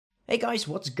Hey guys,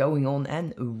 what's going on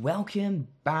and welcome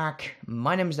back.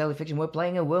 My name is Dailyfix and we're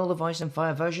playing a World of Ice and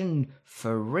Fire version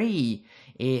 3.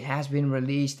 It has been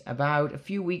released about a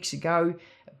few weeks ago,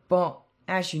 but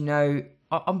as you know,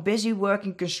 I'm busy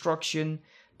working construction,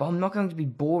 but I'm not going to be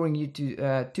boring you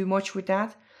too much with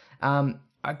that. I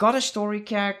got a story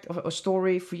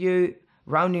for you,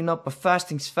 rounding up, but first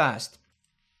things first.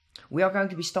 We are going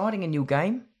to be starting a new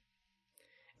game,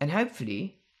 and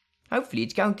hopefully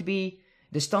it's going to be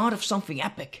the start of something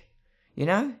epic, you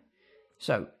know?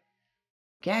 So,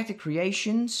 character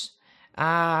creations.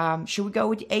 Should we go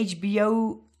with the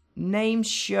HBO names?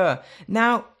 Sure.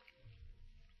 Now,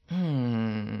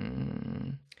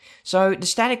 So, the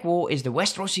static war is the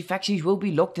Westerosi factions will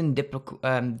be locked in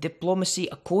diplomacy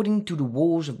according to the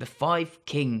wars of the 5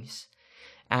 kings.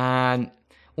 And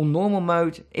on normal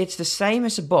mode, it's the same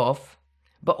as above,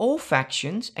 but all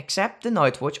factions, except the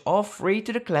Night Watch, are free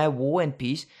to declare war and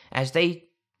peace as they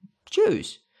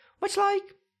choose. Much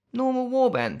like normal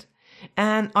Warband.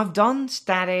 And I've done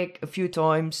static a few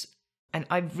times, and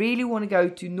I really want to go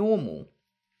to normal.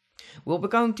 Well, we're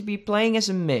going to be playing as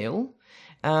a male.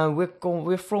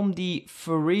 We're from the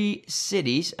 3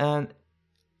 cities, and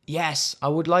yes, I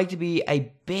would like to be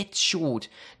a bit short.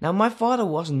 Now, my father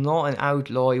was not an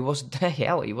outlaw. He was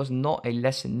he was not a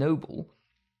lesser noble.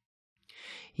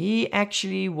 He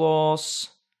actually was...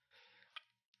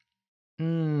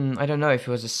 I don't know if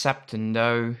he was a Septon,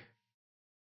 though.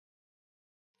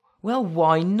 Well,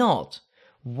 why not?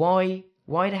 Why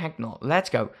the heck not? Let's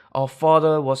go. Our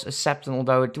father was a Septon,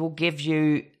 although it will give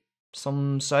you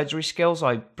some surgery skills,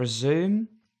 I presume.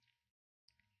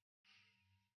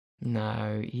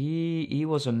 No, he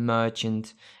was a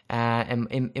merchant.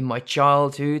 In my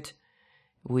childhood,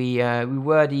 we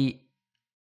were the...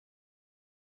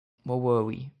 What were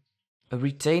we? A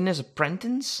retainer's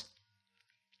apprentice?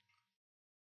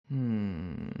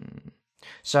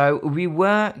 So we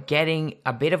were getting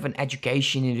a bit of an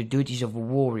education in the duties of a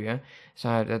warrior.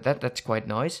 So that's quite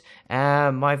nice.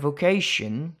 My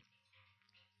vocation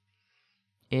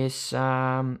is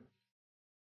no,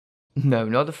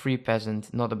 not a free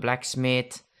peasant, not a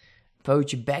blacksmith,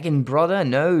 poacher, begging brother.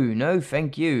 No,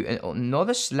 thank you.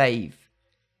 Not a slave.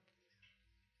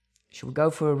 Should we go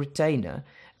for a retainer?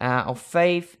 Our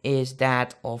faith is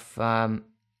that of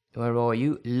where are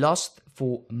you? Lust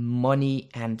for money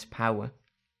and power.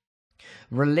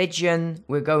 Religion,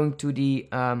 we're going to the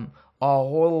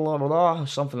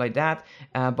something like that.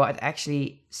 But it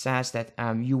actually says that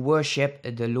you worship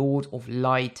the Lord of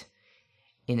Light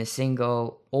in a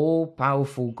single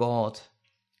all-powerful God.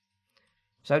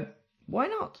 So why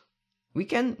not? We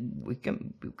can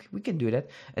do that.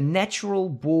 A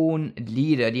natural-born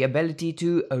leader, the ability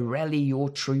to rally your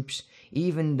troops,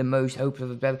 even the most hopeless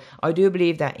of battle. I do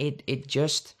believe that it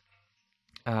just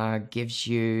gives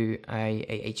you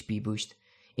a HP boost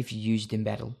if you use it in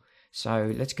battle.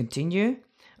 So let's continue.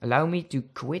 Allow me to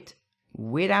quit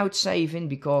without saving,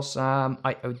 because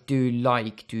I do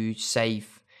like to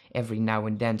save every now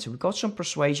and then. So we got some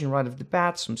persuasion right off the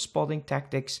bat, some spotting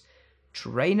tactics.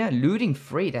 Trainer, looting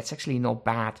 3, that's actually not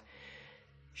bad.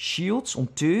 Shields on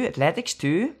 2, athletics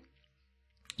 2.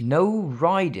 No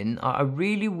riding. I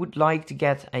really would like to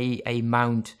get a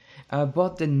mount.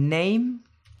 But the name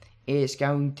is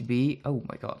going to be, oh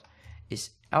my god, is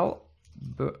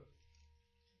Alberic.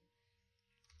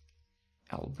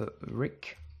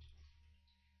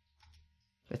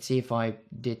 Let's see if I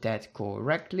did that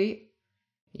correctly.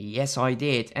 Yes, I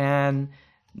did. And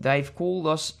they've called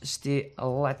us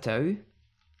Stiletto.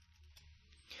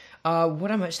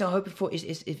 What I'm still hoping for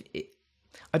is if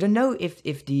I don't know if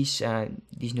these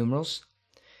numerals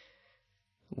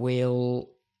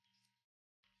will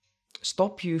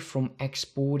stop you from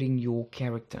exporting your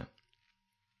character.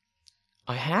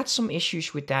 I had some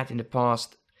issues with that in the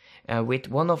past. With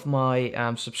one of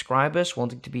my subscribers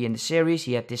wanting to be in the series,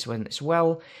 he had this one as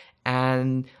well,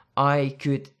 and I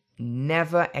could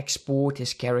never export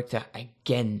his character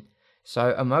again.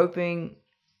 So I'm hoping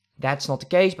that's not the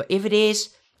case, but if it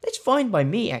is, that's fine by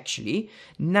me actually.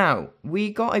 Now,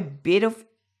 we got a bit of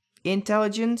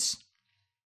intelligence.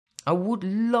 I would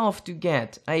love to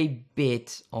get a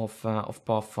bit of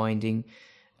pathfinding,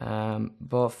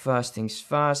 but first things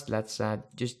first, let's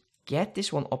just get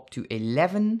this one up to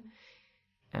 11.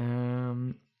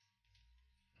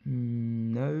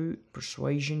 No,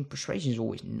 persuasion is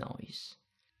always nice.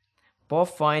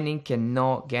 Pathfinding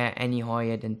cannot get any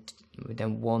higher than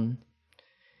 1.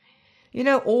 You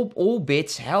know, all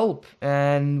bits help,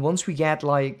 and once we get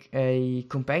like a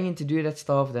companion to do that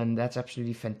stuff, then that's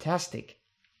absolutely fantastic.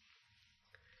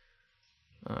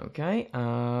 Okay,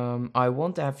 I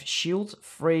want to have shield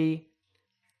 3,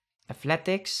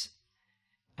 athletics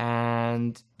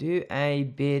and do a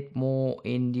bit more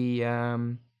in the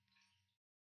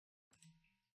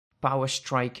power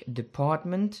strike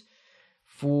department.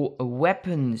 For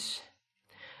weapons,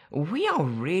 we are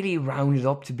really rounded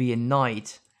up to be a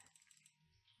knight.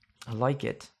 I like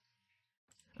it.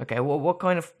 Okay, well, what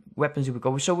kind of weapons do we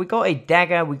got? So we got a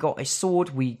dagger, we got a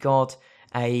sword, we got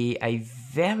a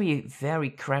very, very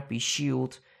crappy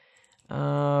shield.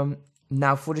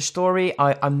 Now for the story,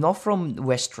 I'm not from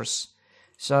Westeros,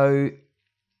 so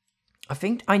I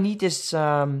think I need this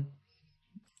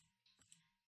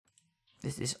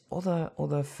this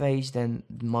other face than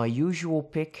my usual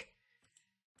pick.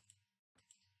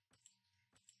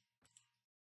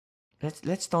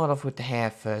 Let's start off with the hair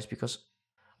first, because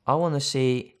I want to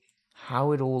see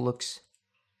how it all looks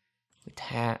with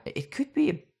hair. It could be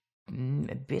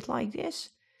a bit like this.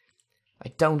 I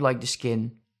don't like the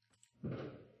skin.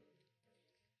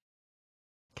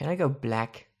 Can I go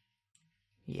black?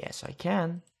 Yes, I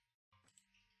can.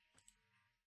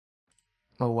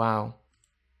 Oh wow.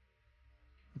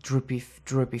 Droopy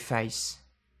face.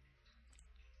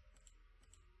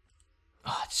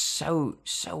 Oh, it's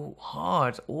so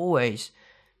hard, always.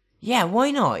 Yeah,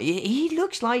 why not? He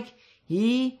looks like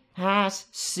he has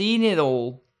seen it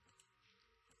all.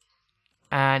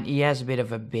 And he has a bit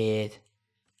of a beard.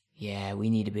 Yeah, we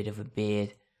need a bit of a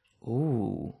beard.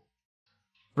 Ooh.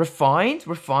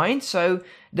 Refined. So,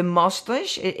 the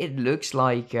mustache, it looks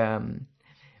like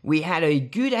we had a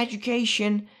good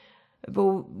education,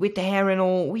 but with the hair and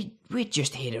all, we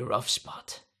just hit a rough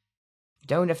spot.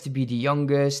 Don't have to be the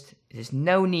youngest. There's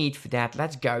no need for that.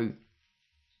 Let's go.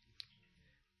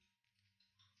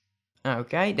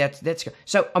 Okay, let's go.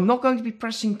 So I'm not going to be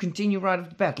pressing continue right off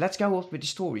the bat. Let's go off with the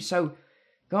story. So,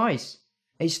 guys,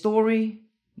 a story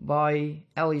by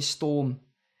Elias Storm.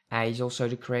 He's also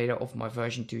the creator of my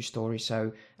version 2 story.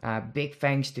 So big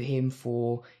thanks to him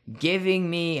for giving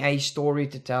me a story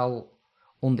to tell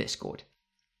on Discord.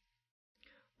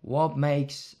 What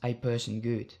makes a person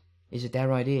good? Is it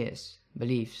their ideas,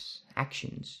 beliefs,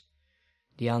 actions?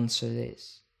 The answer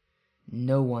is,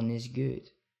 no one is good.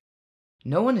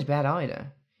 No one is bad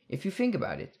either, if you think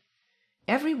about it.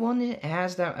 Everyone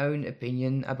has their own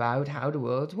opinion about how the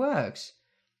world works.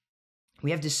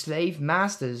 We have the slave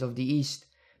masters of the East,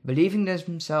 believing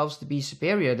themselves to be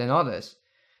superior than others,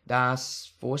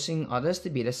 thus forcing others to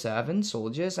be their servants,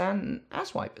 soldiers, and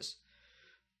asswipers.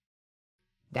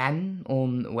 Then,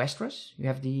 on Westeros, you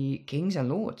have the kings and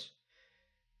lords.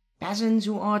 Peasants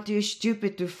who are too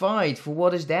stupid to fight for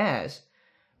what is theirs,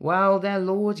 while their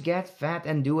lords get fat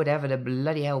and do whatever the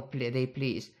bloody hell they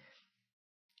please.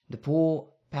 The poor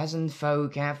peasant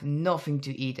folk have nothing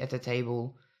to eat at the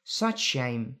table. Such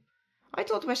shame. I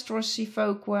thought Westerosi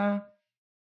folk were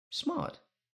smart.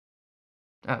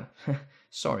 Oh,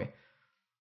 sorry.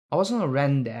 I was on a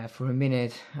rant there for a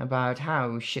minute about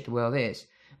how shit the world is.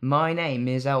 My name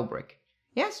is Elbrick.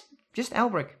 Yes, just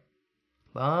Elbrick.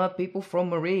 But people from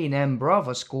Marine and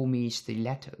Bravos call me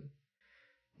Stiletto.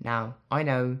 Now, I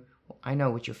know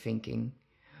what you're thinking.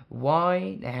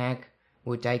 Why the heck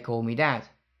would they call me that?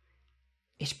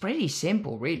 It's pretty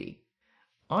simple, really.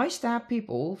 I stab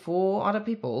people for other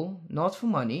people, not for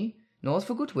money, not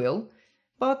for goodwill,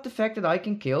 but the fact that I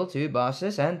can kill 2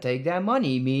 bosses and take their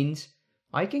money means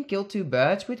I can kill 2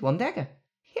 birds with 1 dagger.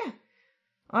 Yeah,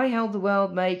 I help the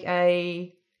world make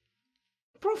a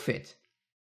profit.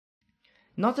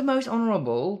 Not the most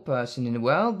honorable person in the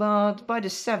world, but by the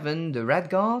 7, the Red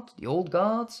Guard, the Old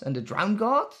Guards, and the Drowned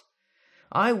Guard,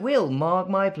 I will mark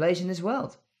my place in this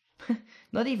world.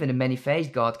 Not even the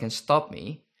many-faced God can stop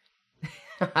me.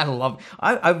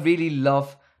 I really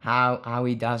love how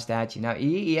he does that, you know.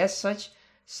 He has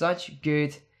such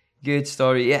good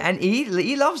story. Yeah, and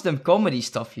he loves them comedy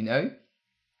stuff, you know.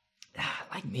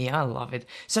 Like me, I love it.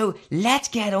 So let's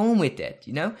get on with it,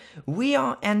 you know. We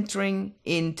are entering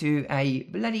into a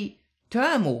bloody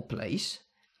thermal place.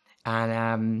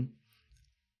 And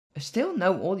still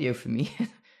no audio for me.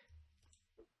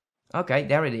 Okay,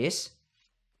 there it is.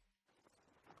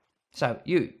 So,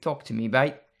 you, talk to me,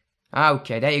 mate.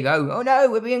 Okay, there you go. Oh no,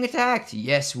 we're being attacked.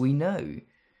 Yes, we know.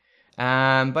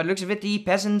 But looks of it, the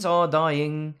peasants are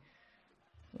dying.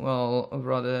 Well,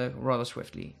 rather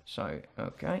swiftly. So,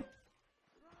 okay.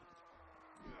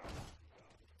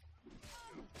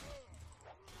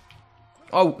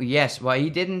 Oh, yes, well, he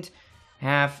didn't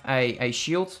have a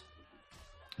shield.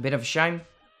 Bit of a shame.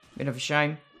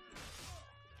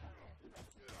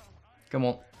 Come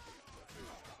on.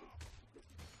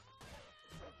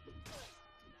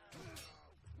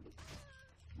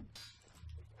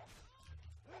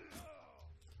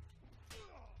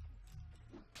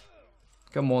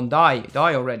 Come on, die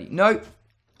already. No.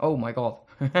 Oh my god.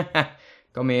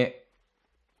 Come here.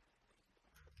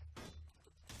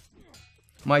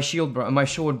 My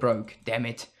sword broke. Damn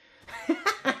it.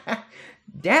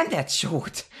 Damn that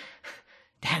sword.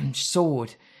 Damn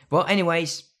sword. Well,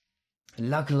 anyways,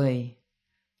 luckily,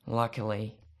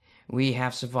 we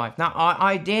have survived. Now,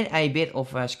 I did a bit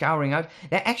of scouring out.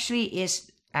 There actually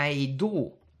is a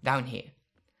door down here.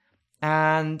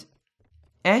 And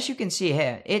as you can see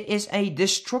here, it is a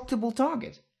destructible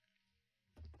target.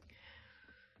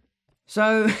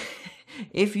 So,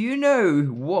 if you know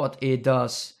what it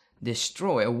does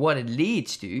destroy or what it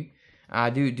leads to,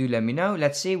 do let me know.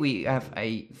 Let's see, we have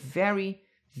a very,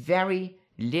 very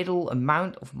little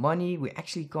amount of money. We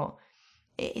actually got,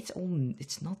 it's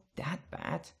not that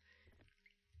bad.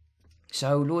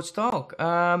 So, Lord Stark,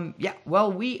 yeah,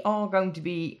 well, we are going to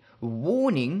be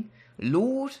warning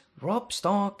Lord Robb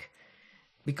Stark,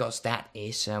 because that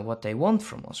is what they want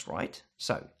from us, right?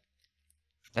 So,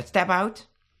 let's step out.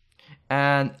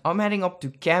 And I'm heading up to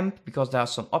camp because there are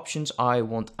some options I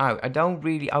want out.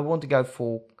 I want to go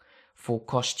for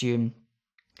costume.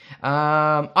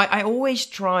 I always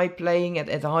try playing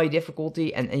at high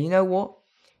difficulty, and you know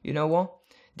what?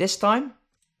 This time,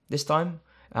 we're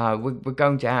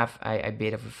going to have a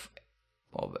bit of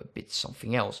a bit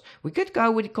something else. We could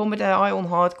go with combat AI on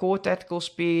hardcore, tactical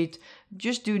speed,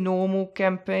 just do normal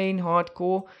campaign,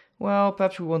 hardcore. Well,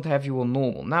 perhaps we won't have you on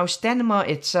normal. Now, stamina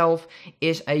itself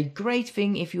is a great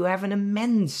thing if you have an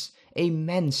immense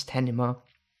stamina,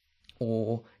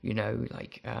 or, you know,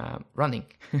 like running.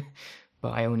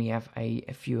 But I only have a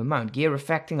few amount. Gear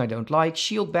affecting, I don't like.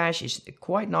 Shield bash is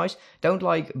quite nice. Don't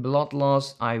like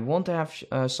bloodlust. I want to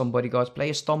have some bodyguards.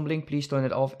 Player stumbling, please turn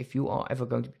it off if you are ever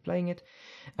going to be playing it.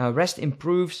 Rest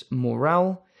improves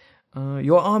morale.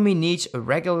 Your army needs a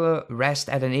regular rest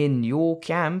at an inn, your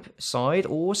campsite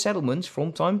or settlements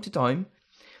from time to time.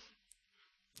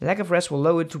 Lack of rest will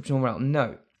lower troops morale.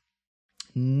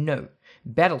 No.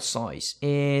 Battle size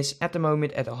is at the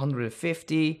moment at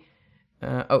 150.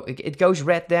 It goes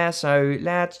red there, so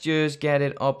let's just get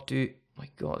it up to... My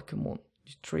god, come on.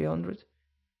 300?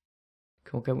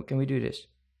 Come on, can we do this?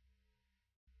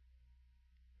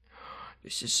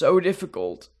 This is so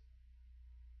difficult.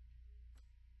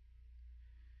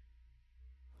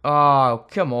 Oh,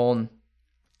 come on.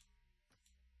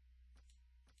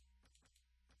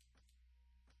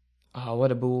 Oh,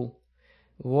 what a bull.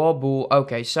 What a bull.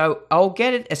 Okay, so I'll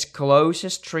get it as close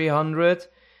as 300.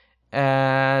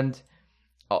 And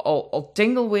I'll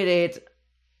tingle with it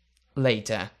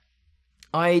later.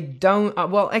 I don't...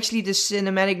 well, actually, the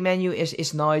cinematic menu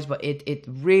is nice, but it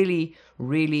really,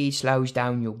 really slows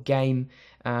down your game.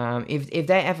 If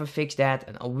they ever fix that,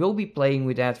 and I will be playing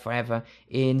with that forever.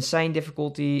 Insane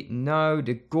difficulty, no.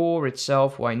 The gore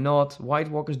itself, why not?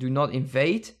 White Walkers do not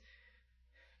invade.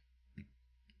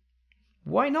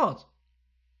 Why not?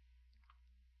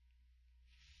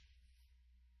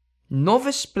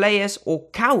 Novice players or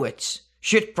cowards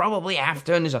should probably have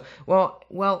turned this off.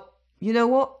 Well, you know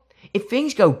what? If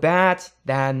things go bad,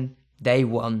 then they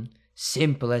won.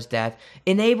 Simple as that.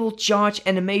 Enable charge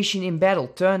animation in battle.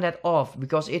 Turn that off,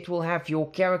 because it will have your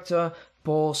character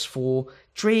pause for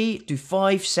 3 to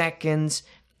 5 seconds.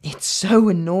 It's so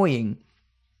annoying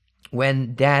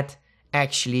when that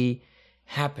actually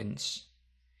happens.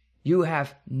 You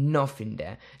have nothing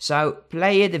there. So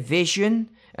player division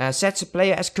sets a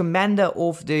player as commander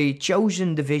of the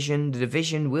chosen division. The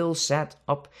division will set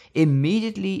up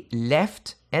immediately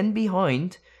left and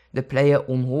behind the player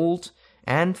on hold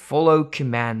and follow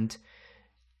command.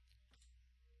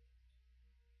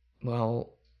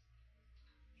 Well,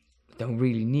 don't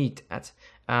really need that.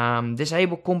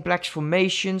 Disable complex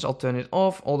formations. I'll turn it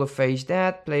off. Auto phase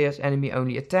that. Players enemy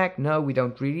only attack. No, we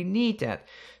don't really need that.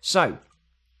 So,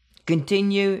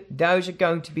 continue. Those are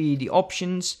going to be the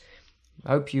options.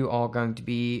 Hope you are going to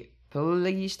be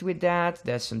pleased with that.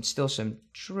 There's still some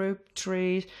troop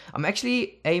trees. I'm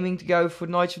actually aiming to go for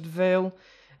Knights of the Vale.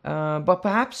 But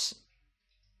perhaps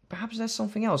there's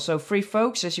something else. So free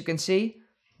folks, as you can see,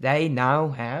 they now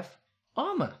have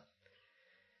armor.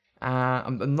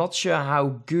 I'm not sure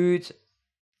how good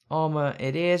armor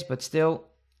it is, but still,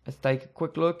 let's take a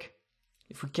quick look.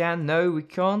 If we can. No, we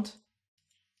can't.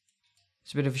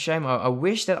 It's a bit of a shame. I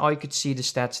wish that I could see the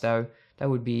stats though. That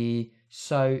would be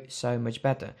so much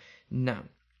better. Now,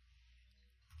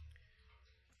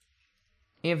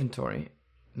 inventory.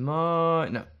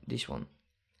 No, this one.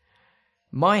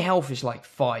 My health is like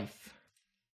 5.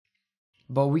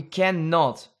 But we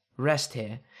cannot rest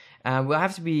here. We'll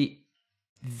have to be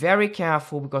very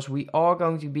careful because we are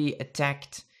going to be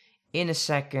attacked in a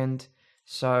second.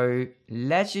 So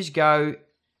let's just go.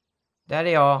 There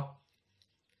they are.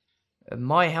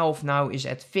 My health now is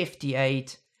at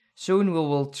 58. Soon we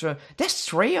will there's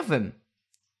 3 of them.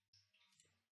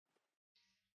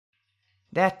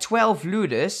 There are 12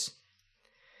 looters.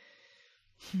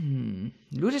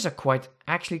 Looters are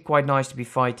actually quite nice to be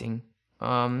fighting.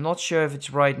 Not sure if it's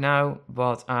right now,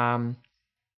 but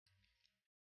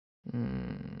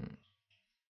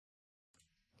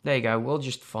there you go, we'll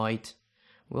just fight.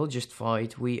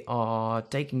 We are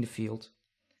taking the field.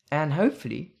 And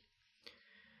hopefully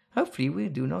we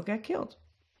do not get killed.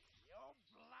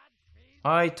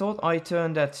 I thought I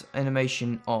turned that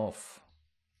animation off.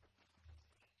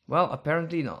 Well,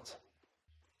 apparently not.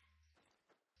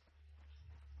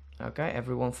 Okay,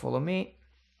 everyone follow me.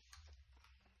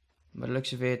 By the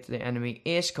looks of it, the enemy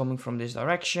is coming from this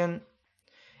direction.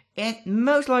 It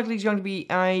most likely is going to be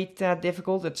a tad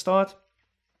difficult at start.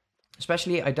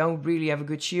 Especially, I don't really have a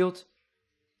good shield.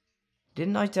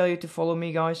 Didn't I tell you to follow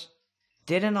me, guys?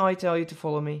 Didn't I tell you to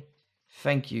follow me?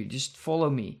 Thank you, just follow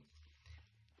me.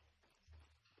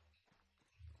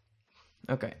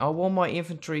 Okay, I want my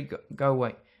infantry go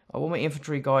away. I want my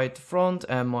infantry guy at the front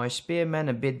and my spearman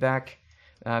a bit back.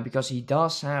 Because he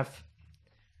does have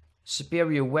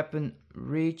superior weapon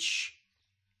reach.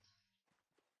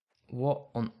 What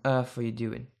on earth are you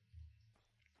doing?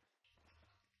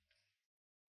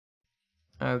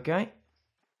 Okay.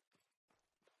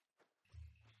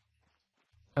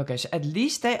 Okay, so at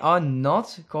least they are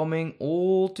not coming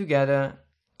all together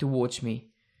towards me.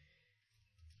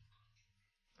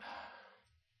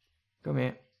 Come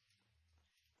here.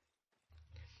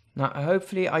 Now,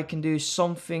 hopefully I can do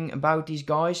something about these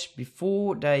guys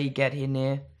before they get in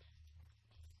here.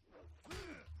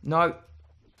 No.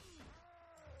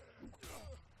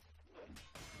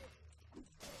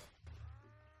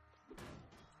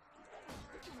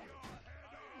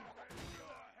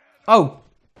 Oh,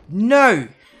 no.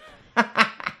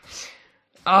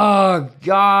 Oh,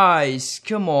 guys,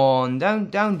 come on.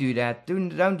 Don't do that.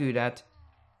 Don't do that.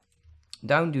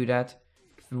 Don't do that.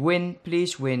 Win,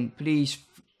 please win, please.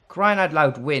 Crying out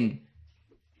loud, win.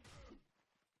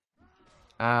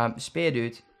 Spear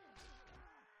dude.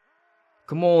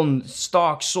 Come on,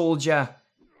 Stark soldier.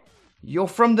 You're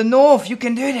from the north, you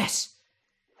can do this.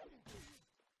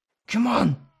 Come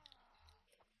on.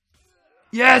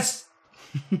 Yes.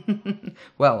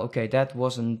 Well, okay, that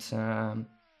wasn't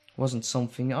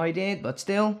something I did, but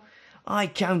still, I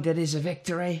count that as a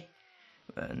victory.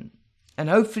 And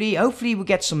hopefully we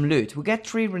get some loot. We get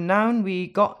 3 renown. We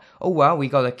got, oh wow, we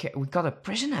got a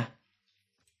prisoner.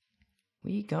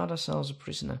 We got ourselves a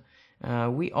prisoner.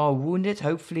 We are wounded,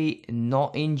 hopefully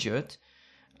not injured.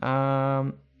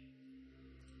 We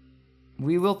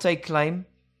will take claim.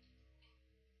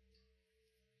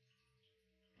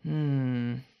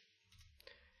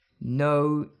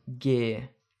 No gear.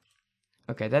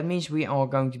 Okay, that means we are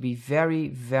going to be very,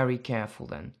 very careful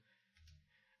then.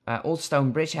 Old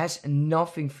Stone Bridge has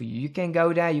nothing for you. You can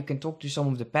go there, you can talk to some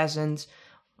of the peasants.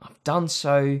 I've done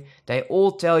so. They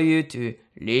all tell you to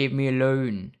leave me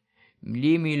alone.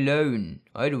 Leave me alone.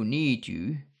 I don't need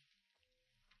you.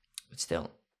 But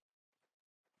still.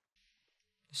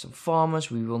 Some farmers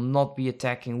we will not be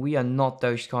attacking. We are not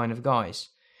those kind of guys.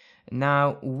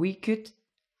 Now, we could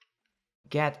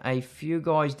get a few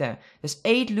guys there. There's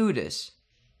 8 looters.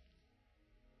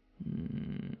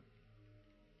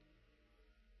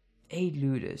 8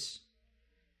 looters.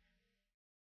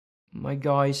 My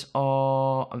guys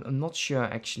are... I'm not sure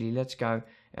actually. Let's go.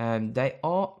 They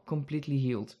are completely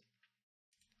healed.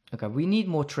 Okay, we need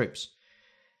more troops.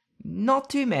 Not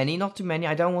too many, not too many.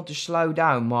 I don't want to slow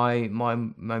down my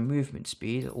movement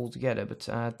speed altogether. But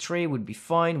 3 would be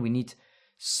fine. We need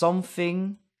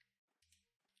something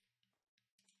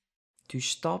to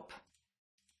stop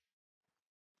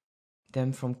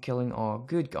them from killing our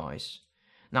good guys.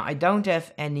 Now, I don't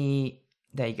have any,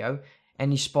 there you go,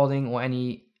 any spotting or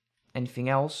anything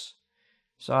else.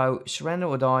 So, surrender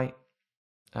or die.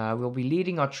 We'll be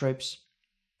leading our troops.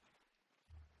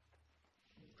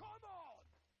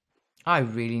 I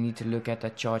really need to look at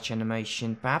that charge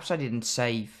animation. Perhaps I didn't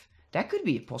save. That could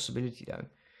be a possibility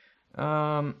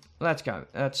though. Let's go.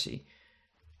 Let's see.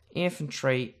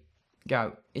 Infantry.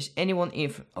 Go. Is anyone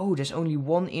oh, there's only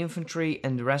 1 infantry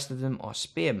and the rest of them are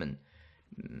spearmen.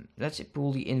 Let's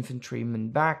pull the infantrymen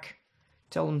back.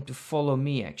 Tell them to follow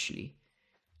me, actually.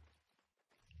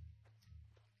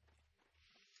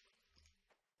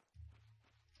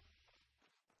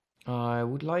 I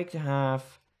would like to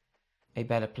have a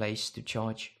better place to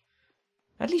charge.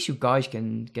 At least you guys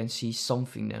can see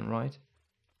something then, right?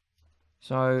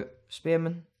 So,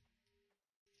 spearmen.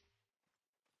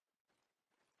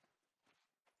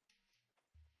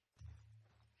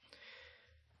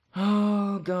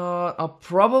 Oh god, I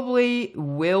probably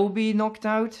will be knocked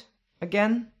out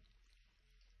again.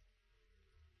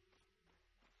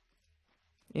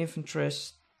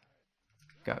 Infanterist,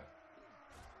 go.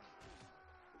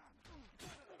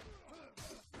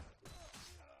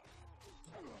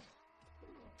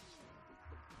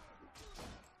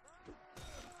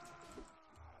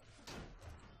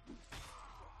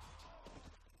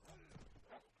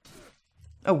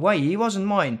 Oh wait, he wasn't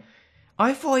mine.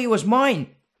 I thought he was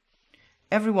mine.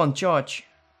 Everyone charge.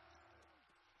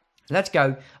 Let's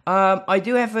go. I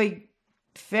do have a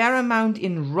fair amount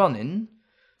in running.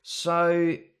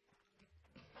 So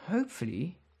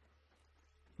hopefully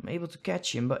I'm able to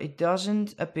catch him. But it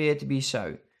doesn't appear to be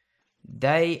so.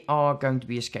 They are going to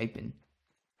be escaping.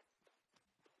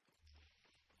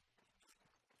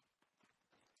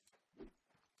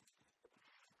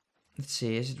 Let's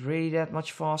see, is it really that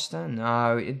much faster?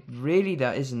 No, it really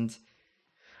that isn't.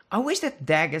 I wish that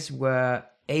daggers were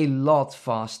a lot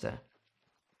faster.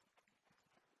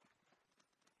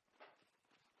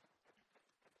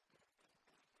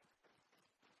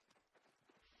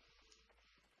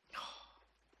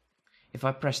 If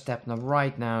I press tab now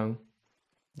right now,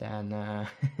 then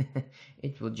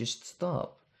it will just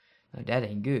stop. Now that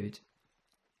ain't good.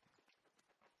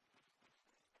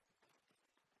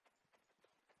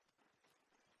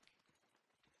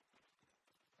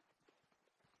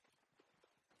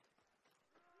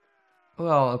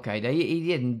 Well, okay, he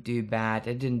didn't do bad.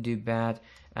 It didn't do bad.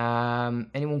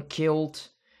 Anyone killed?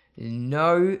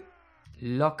 No,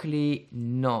 luckily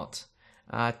not.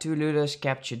 2 looters,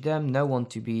 captured them. No one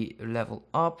to be leveled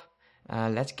up.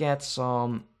 Let's get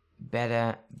some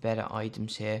better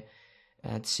items here.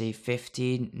 Let's see,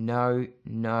 15. No,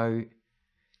 no.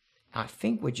 I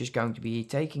think we're just going to be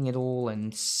taking it all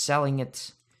and selling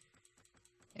it.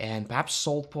 And perhaps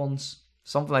salt ponds.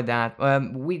 Something like that.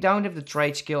 We don't have the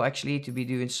trade skill actually to be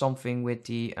doing something with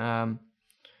the how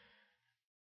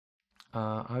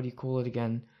do you call it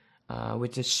again?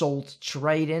 With the salt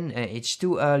trading. It's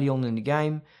too early on in the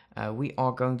game. We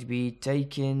are going to be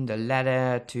taking the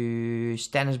ladder to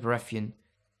Stannis Baratheon.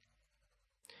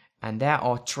 And there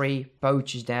are 3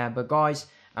 poachers there. But guys,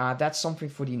 that's something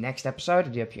for the next episode. I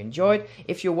do hope you enjoyed.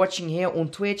 If you're watching here on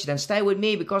Twitch, then stay with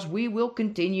me because we will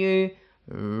continue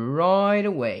right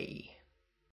away.